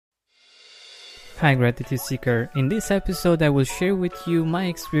Hi Gratitude Seeker. In this episode I will share with you my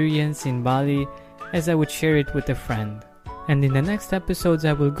experience in Bali as I would share it with a friend. And in the next episodes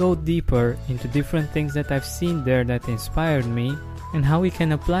I will go deeper into different things that I've seen there that inspired me and how we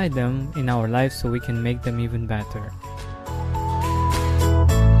can apply them in our lives so we can make them even better.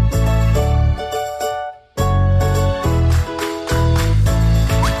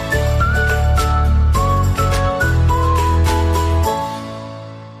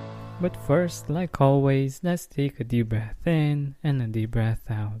 But first, like always, let's take a deep breath in and a deep breath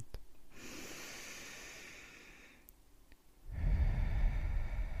out.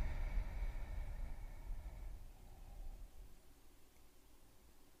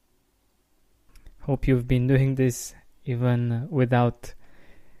 Hope you've been doing this even without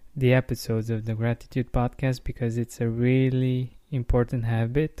the episodes of the Gratitude Podcast, because it's a really important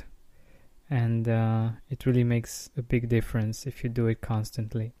habit and it really makes a big difference if you do it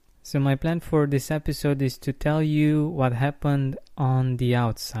constantly. So my plan for this episode is to tell you what happened on the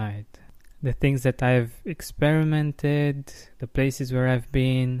outside. The things that I've experimented, the places where I've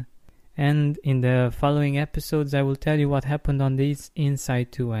been, and in the following episodes I will tell you what happened on the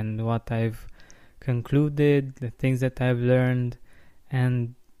inside too, and what I've concluded, the things that I've learned,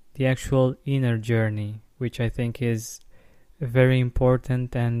 and the actual inner journey, which I think is very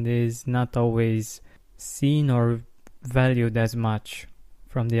important and is not always seen or valued as much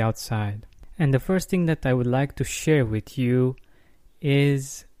from the outside. And the first thing that I would like to share with you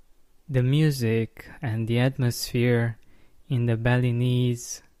is the music and the atmosphere in the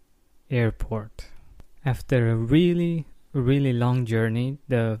Balinese airport. After a really long journey,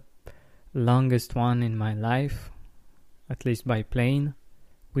 the longest one in my life, at least by plane,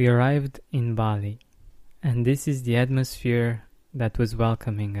 we arrived in Bali. And this is the atmosphere that was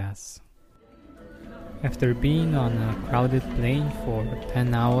welcoming us. After being on a crowded plane for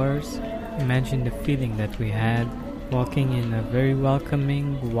 10 hours, imagine the feeling that we had walking in a very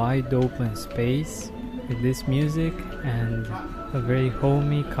welcoming, wide open space with this music and a very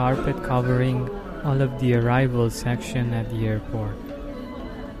homey carpet covering all of the arrival section at the airport.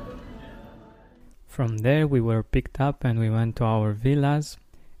 From there we were picked up and we went to our villas,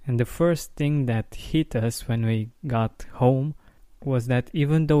 and the first thing that hit us when we got home was that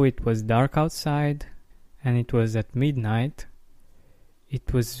even though it was dark outside and it was at midnight,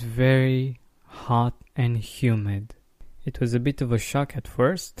 it was very hot and humid. It was a bit of a shock at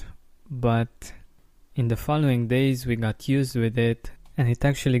first, but in the following days we got used with it and it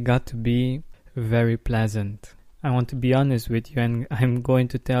actually got to be very pleasant. I want to be honest with you, and I'm going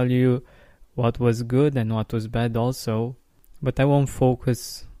to tell you what was good and what was bad also, but I won't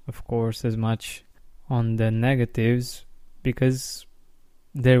focus, of course, as much on the negatives, because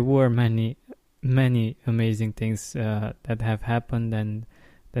there were many amazing things that have happened and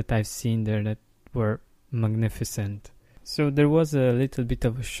that I've seen there that were magnificent. So there was a little bit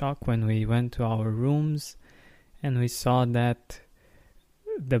of a shock when we went to our rooms and we saw that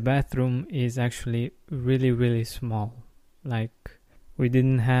the bathroom is actually really small. Like, we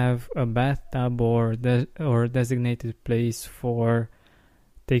didn't have a bathtub or designated place for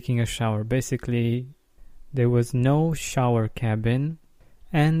taking a shower. Basically, there was no shower cabin,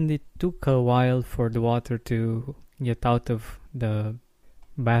 and it took a while for the water to get out of the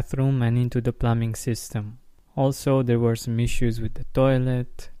bathroom and into the plumbing system. Also, there were some issues with the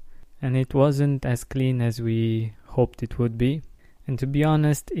toilet, and it wasn't as clean as we hoped it would be. And to be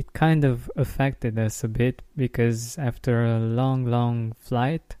honest, it kind of affected us a bit, because after a long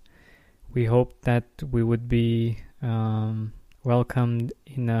flight, we hoped that we would be welcomed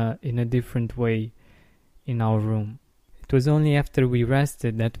in a different way in our room. It was only after we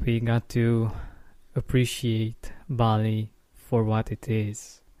rested that we got to appreciate Bali for what it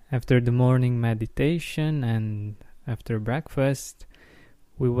is. After the morning meditation and after breakfast,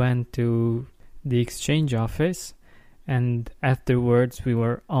 we went to the exchange office, and afterwards we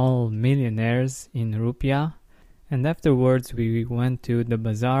were all millionaires in rupiah, and afterwards we went to the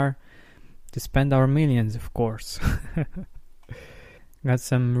bazaar to spend our millions, of course. Got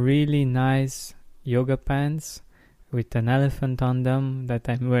some really nice yoga pants with an elephant on them that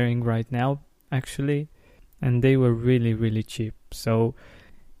I'm wearing right now, actually, and they were really cheap. So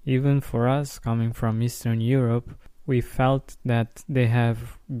even for us coming from Eastern Europe, we felt that they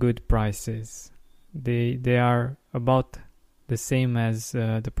have good prices. They are about the same as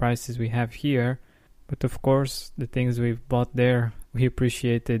the prices we have here, but of course the things we've bought there we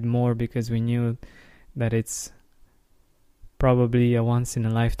appreciated more, because we knew that it's probably a once in a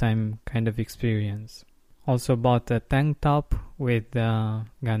lifetime kind of experience. Also bought a tank top with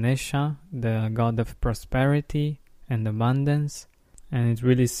Ganesha, the god of prosperity and abundance, and it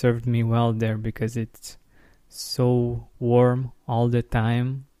really served me well there because it's so warm all the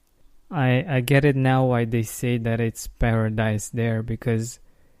time. I get it now why they say that it's paradise there, because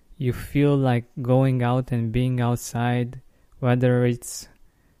you feel like going out and being outside, whether it's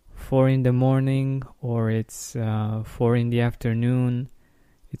 4 in the morning or it's 4 in the afternoon.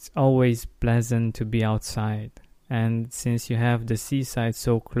 It's always pleasant to be outside. And since you have the seaside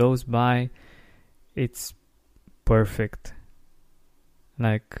so close by, it's perfect.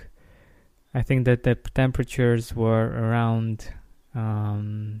 Like, I think that the temperatures were around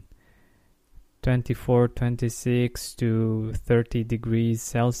 24, 26 to 30 degrees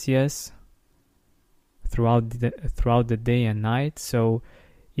Celsius throughout the day and night. So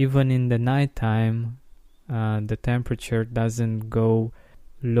even in the nighttime, the temperature doesn't go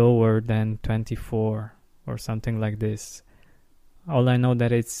lower than 24 or something like this. All I know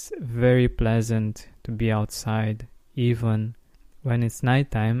that it's very pleasant to be outside even when it's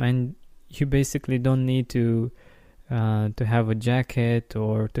nighttime, and you basically don't need to have a jacket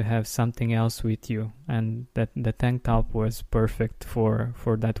or to have something else with you, and that the tank top was perfect for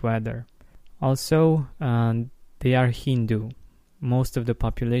that weather. Also, they are Hindu. Most of the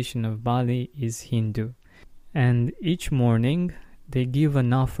population of Bali is Hindu, and each morning they give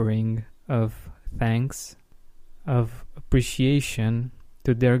an offering of thanks, of appreciation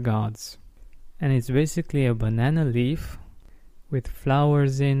to their gods. And it's basically a banana leaf with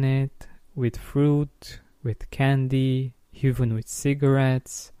flowers in it, with fruit, with candy, even with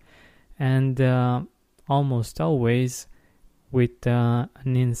cigarettes, and almost always with an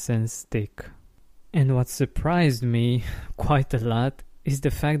incense stick. And what surprised me quite a lot is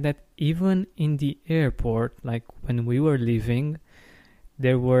the fact that even in the airport, like when we were leaving,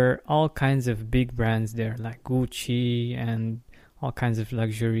 there were all kinds of big brands there, like Gucci and all kinds of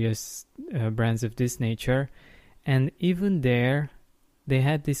luxurious brands of this nature. And even there, they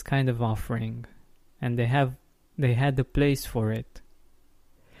had this kind of offering, and they had a place for it.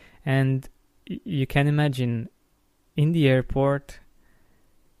 And you can imagine, in the airport,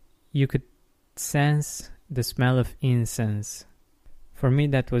 you could sense the smell of incense. For me,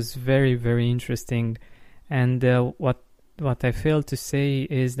 that was very, very interesting. And what I failed to say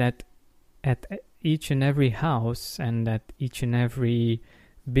is that at each and every house and at each and every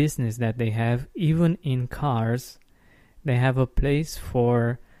business that they have, even in cars, they have a place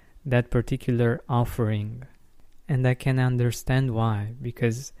for that particular offering. And I can understand why,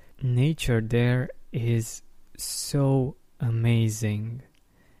 because nature there is so amazing.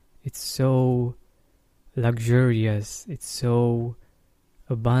 It's so luxurious, it's so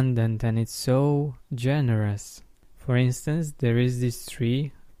abundant, and it's so generous. For instance, there is this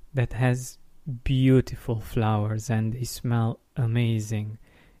tree that has beautiful flowers and they smell amazing.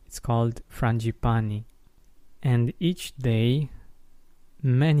 It's called frangipani. And each day,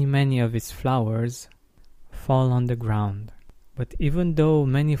 many of its flowers fall on the ground. But even though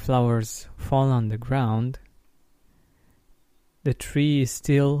many flowers fall on the ground, the tree is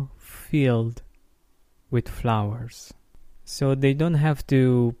still filled with flowers. So they don't have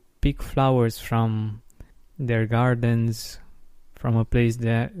to pick flowers from their gardens, from a place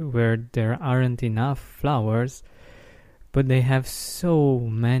where there aren't enough flowers, but they have so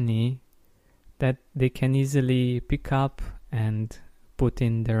many that they can easily pick up and put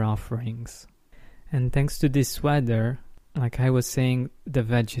in their offerings. And thanks to this weather, like I was saying, the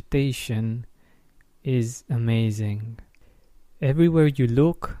vegetation is amazing. Everywhere you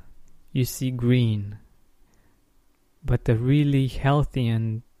look, you see green, but a really healthy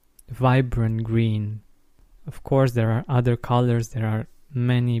and vibrant green. Of course, there are other colors. There are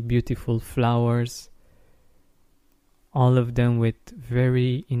many beautiful flowers, all of them with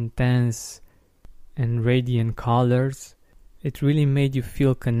very intense and radiant colors. It really made you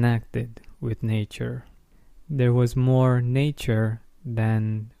feel connected with nature. There was more nature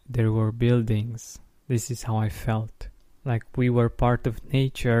than there were buildings. This is how I felt. Like we were part of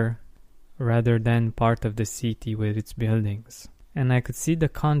nature rather than part of the city with its buildings. And I could see the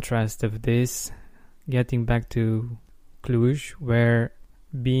contrast of this getting back to Cluj, where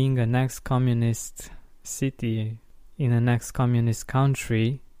being an ex-communist city in an ex-communist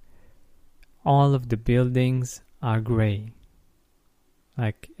country, all of the buildings are gray.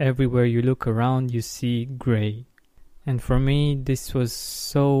 Like everywhere you look around, you see gray. And for me, this was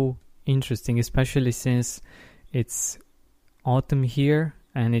so interesting, especially since it's autumn here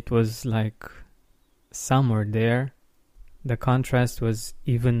and it was like summer there. The contrast was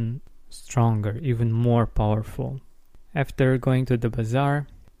even stronger, even more powerful. After going to the bazaar,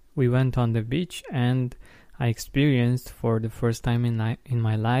 we went on the beach and I experienced for the first time in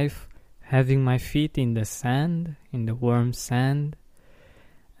my life having my feet in the sand, in the warm sand,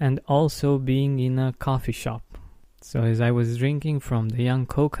 and also being in a coffee shop. So as I was drinking from the young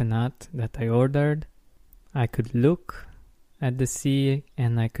coconut that I ordered, I could look at the sea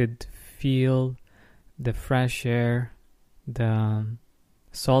and I could feel the fresh air, the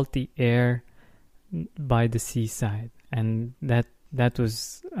salty air by the seaside, and that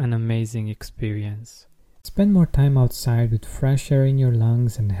was an amazing experience. Spend more time outside with fresh air in your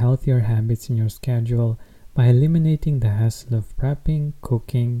lungs and healthier habits in your schedule by eliminating the hassle of prepping,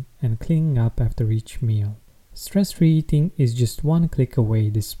 cooking, and cleaning up after each meal. Stress-free eating is just one click away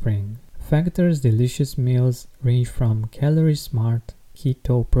this spring. Factor's delicious meals range from Calorie Smart,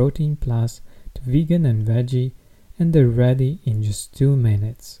 Keto, Protein Plus to vegan and veggie, and they're ready in just 2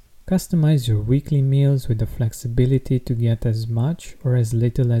 minutes. Customize your weekly meals with the flexibility to get as much or as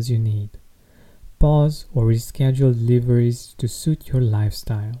little as you need. Pause or reschedule deliveries to suit your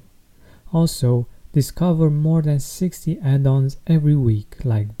lifestyle. Also, discover more than 60 add-ons every week,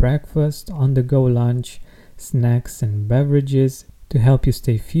 like breakfast, on-the-go lunch, snacks and beverages to help you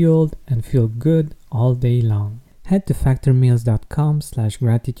stay fueled and feel good all day long. Head to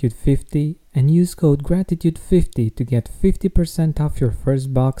factormeals.com/gratitude50 and use code gratitude50 to get 50% off your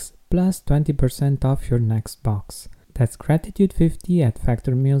first box plus 20% off your next box. That's gratitude50 at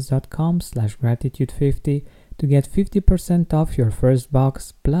factormeals.com/gratitude50 to get 50% off your first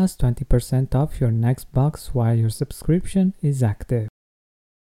box plus 20% off your next box while your subscription is active.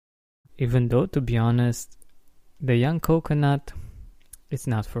 Even though, to be honest, the young coconut, it's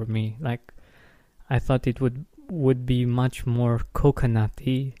not for me. Like, I thought it would be much more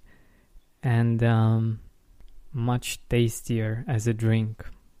coconutty and much tastier as a drink.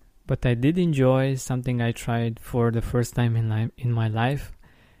 But I did enjoy something I tried for the first time in my life.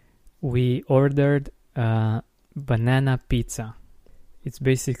 We ordered a banana pizza. It's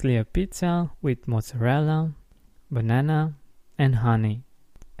basically a pizza with mozzarella, banana, and honey.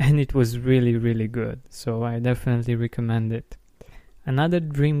 And it was really, really good. So I definitely recommend it. Another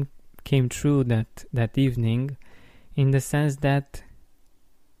dream came true that evening, in the sense that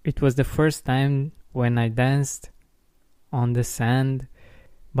it was the first time when I danced on the sand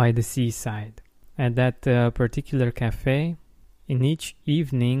by the seaside. At that particular cafe, in each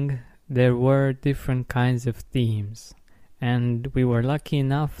evening there were different kinds of themes, and we were lucky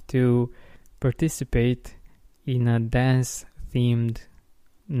enough to participate in a dance-themed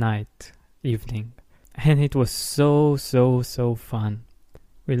evening, and it was so fun.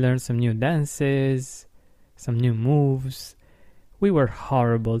 We learned some new dances, some new moves. We were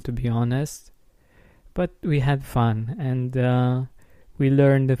horrible, to be honest, but we had fun, and we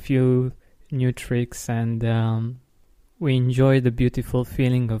learned a few new tricks, and we enjoyed the beautiful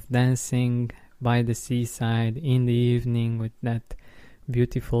feeling of dancing by the seaside in the evening with that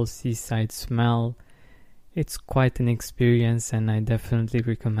beautiful seaside smell. It's quite an experience, and I definitely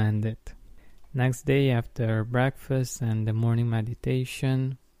recommend it. Next day, after breakfast and the morning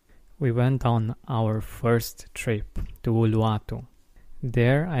meditation, we went on our first trip to Uluwatu.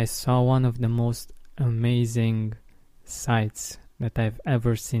 There I saw one of the most amazing sights that I've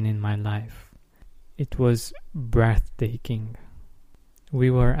ever seen in my life. It was breathtaking. We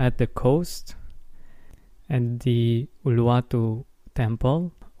were at the coast at the Uluwatu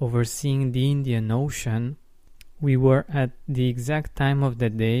temple, overseeing the Indian Ocean. We were at the exact time of the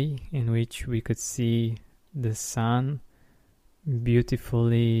day in which we could see the sun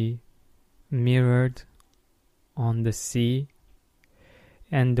beautifully mirrored on the sea,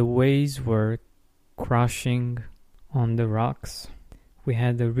 and the waves were crashing on the rocks. We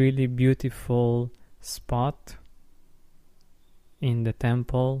had a really beautiful spot in the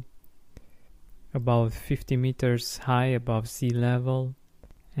temple, about 50 meters high above sea level,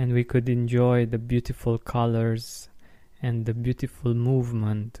 and we could enjoy the beautiful colors and the beautiful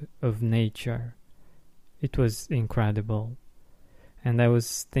movement of nature. It was incredible. And I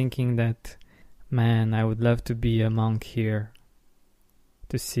was thinking that, man, I would love to be a monk here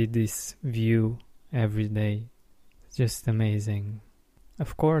to see this view every day. It's just amazing.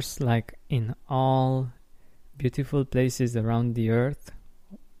 Of course, like in all beautiful places around the earth,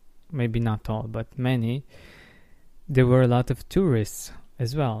 maybe not all, but many, there were a lot of tourists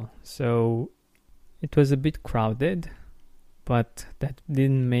as well. So it was a bit crowded, but that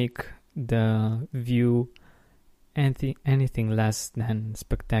didn't make the view anything less than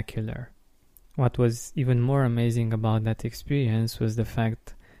spectacular. What was even more amazing about that experience was the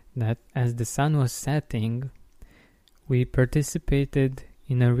fact that as the sun was setting, we participated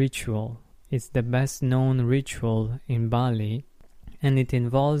in a ritual. It's the best known ritual in Bali, and it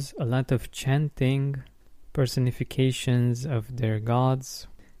involves a lot of chanting, personifications of their gods,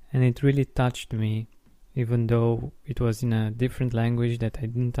 and it really touched me. even though it was in a different language that I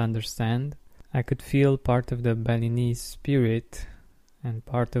didn't understand. I could feel part of the Balinese spirit and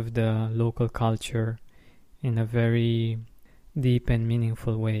part of the local culture in a very deep and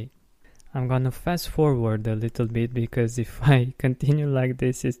meaningful way. I'm gonna fast forward a little bit because if I continue like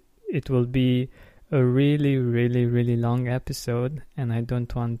this, it will be a really, really, really long episode, and I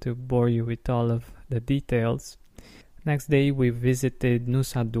don't want to bore you with all of the details. Next day, we visited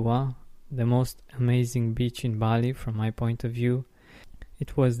Nusa Dua, the most amazing beach in Bali from my point of view.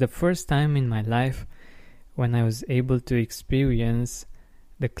 It was the first time in my life when I was able to experience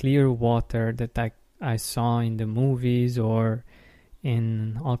the clear water that I saw in the movies or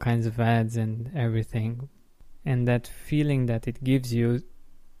in all kinds of ads and everything. And that feeling that it gives you,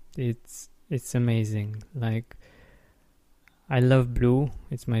 it's amazing. Like, I love blue,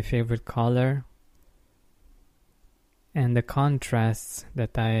 it's my favorite color. And the contrasts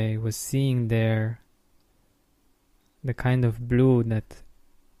that I was seeing there, the kind of blue that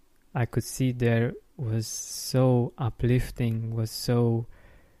I could see there was so uplifting, was so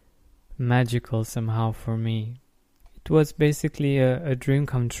magical somehow for me. It was basically a dream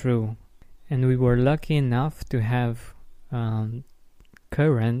come true. And we were lucky enough to have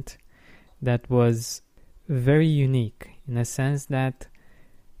current that was very unique in a sense that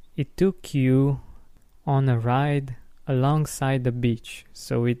it took you on a ride alongside the beach.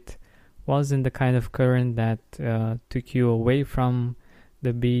 So it wasn't the kind of current that took you away from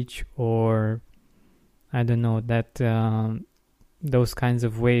the beach, or I don't know, that those kinds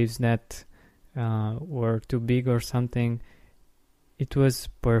of waves that were too big or something. It was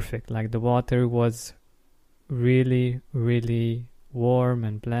perfect. Like, the water was really, really warm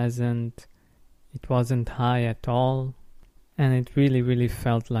and pleasant. It wasn't high at all, and it really, really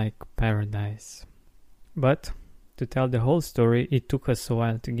felt like paradise. But to tell the whole story, it took us a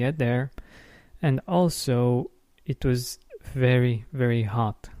while to get there, and also it was very, very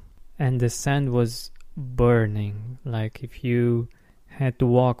hot, and the sand was burning. Like, if you had to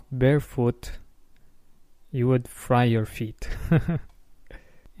walk barefoot, you would fry your feet.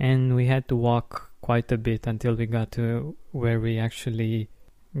 And we had to walk quite a bit until we got to where we actually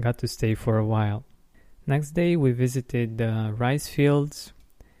got to stay for a while. Next day we visited the rice fields,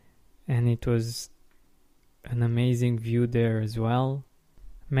 and it was an amazing view there as well.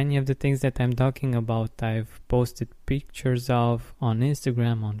 Many of the things that I'm talking about I've posted pictures of on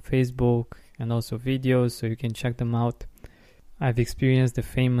Instagram, on Facebook, and also videos, so you can check them out. I've experienced the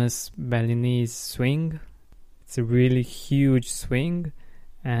famous Balinese swing. It's a really huge swing,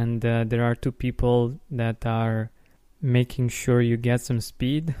 and there are two people that are making sure you get some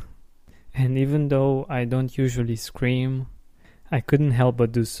speed. And even though I don't usually scream, I couldn't help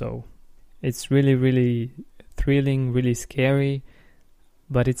but do so. It's really, really thrilling, really scary,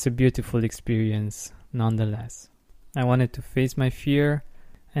 but it's a beautiful experience nonetheless. I wanted to face my fear,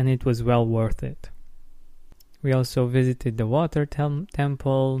 and it was well worth it. We also visited the water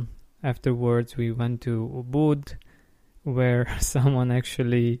temple. Afterwards we went to Ubud, where someone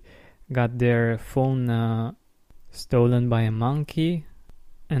actually got their phone stolen by a monkey,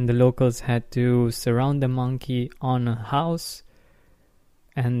 and the locals had to surround the monkey on a house,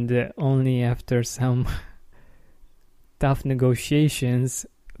 and only after some tough negotiations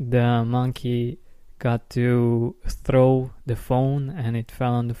the monkey got to throw the phone, and it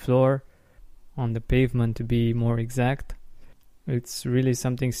fell on the floor, on the pavement to be more exact. It's really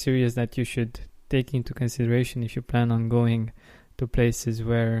something serious that you should take into consideration if you plan on going to places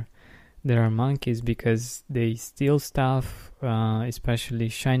where there are monkeys, because they steal stuff, especially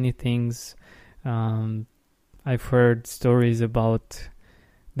shiny things. I've heard stories about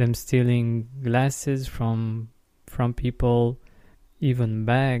them stealing glasses from people, even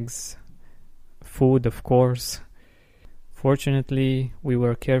bags, food, of course. Fortunately, we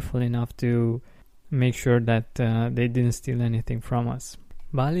were careful enough to make sure that they didn't steal anything from us.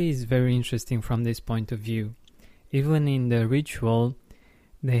 Bali is very interesting from this point of view. Even in the ritual,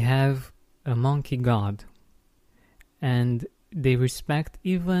 they have a monkey god, and they respect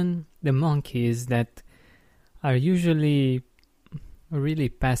even the monkeys that are usually really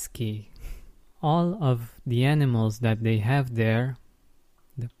pesky. All of the animals that they have there,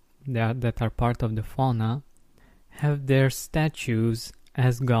 that are part of the fauna, have their statues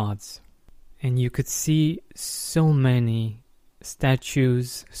as gods. And you could see so many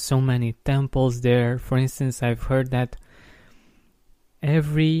statues, so many temples there. For instance, I've heard that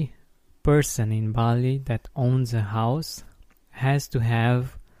every person in Bali that owns a house has to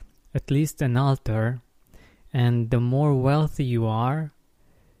have at least an altar, and the more wealthy you are,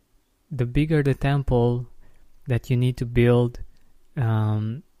 the bigger the temple that you need to build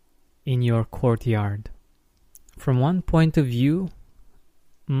in your courtyard. From one point of view,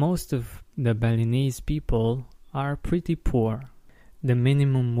 most of the Balinese people are pretty poor. The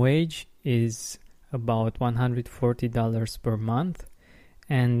minimum wage is about $140 per month,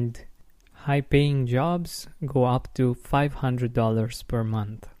 and high-paying jobs go up to $500 per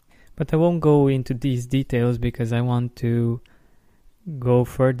month. But I won't go into these details because I want to go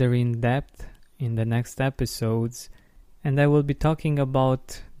further in depth in the next episodes, and I will be talking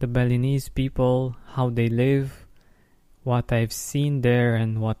about the Balinese people, how they live, what I've seen there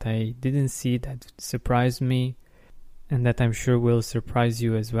and what I didn't see that surprised me, and that I'm sure will surprise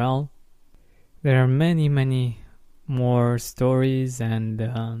you as well. There are many more stories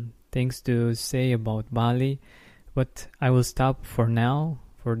and things to say about Bali, but I will stop for now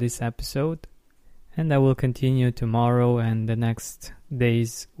for this episode, and I will continue tomorrow and the next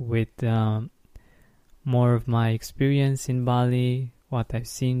days with more of my experience in Bali, what I've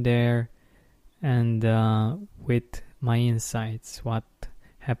seen there, and with my insights, what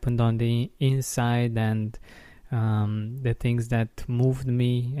happened on the inside, and the things that moved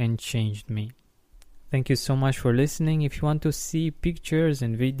me and changed me. Thank you so much for listening. If you want to see pictures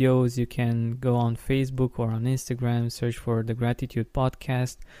and videos, you can go on Facebook or on Instagram, search for the Gratitude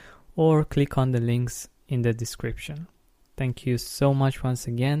Podcast, or click on the links in the description. Thank you so much once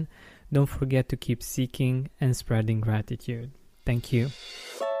again. Don't forget to keep seeking and spreading gratitude. Thank you.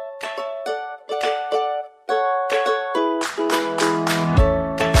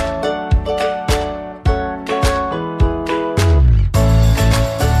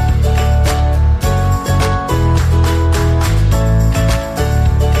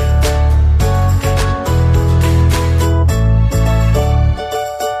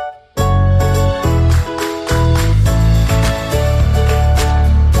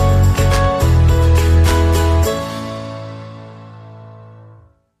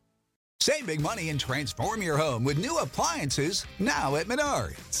 Save big money and transform your home with new appliances now at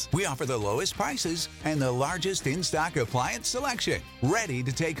Menards. We offer the lowest prices and the largest in-stock appliance selection, ready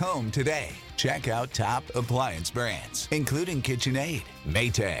to take home today. Check out top appliance brands, including KitchenAid,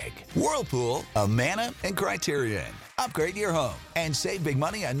 Maytag, Whirlpool, Amana, and Criterion. Upgrade your home and save big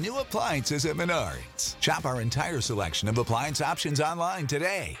money on new appliances at Menards. Shop our entire selection of appliance options online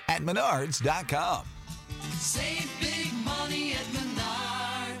today at Menards.com. Save big money at Menards.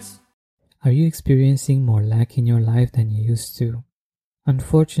 Are you experiencing more lack in your life than you used to?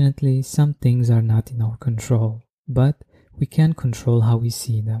 Unfortunately, some things are not in our control, but we can control how we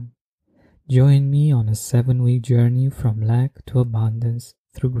see them. Join me on a 7-week journey from lack to abundance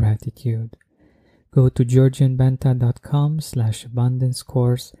through gratitude. Go to georgianbenta.com/abundance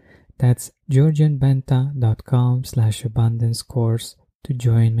course. That's georgianbenta.com/abundance course to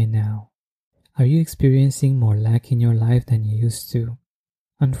join me now. Are you experiencing more lack in your life than you used to?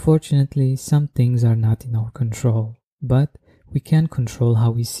 Unfortunately, some things are not in our control, but we can control how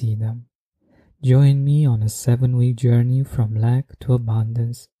we see them. Join me on a 7-week journey from lack to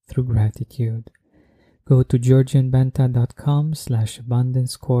abundance through gratitude. Go to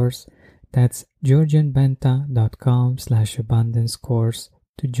georgianbenta.com/abundance course. That's georgianbenta.com/abundance course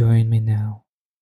to join me now.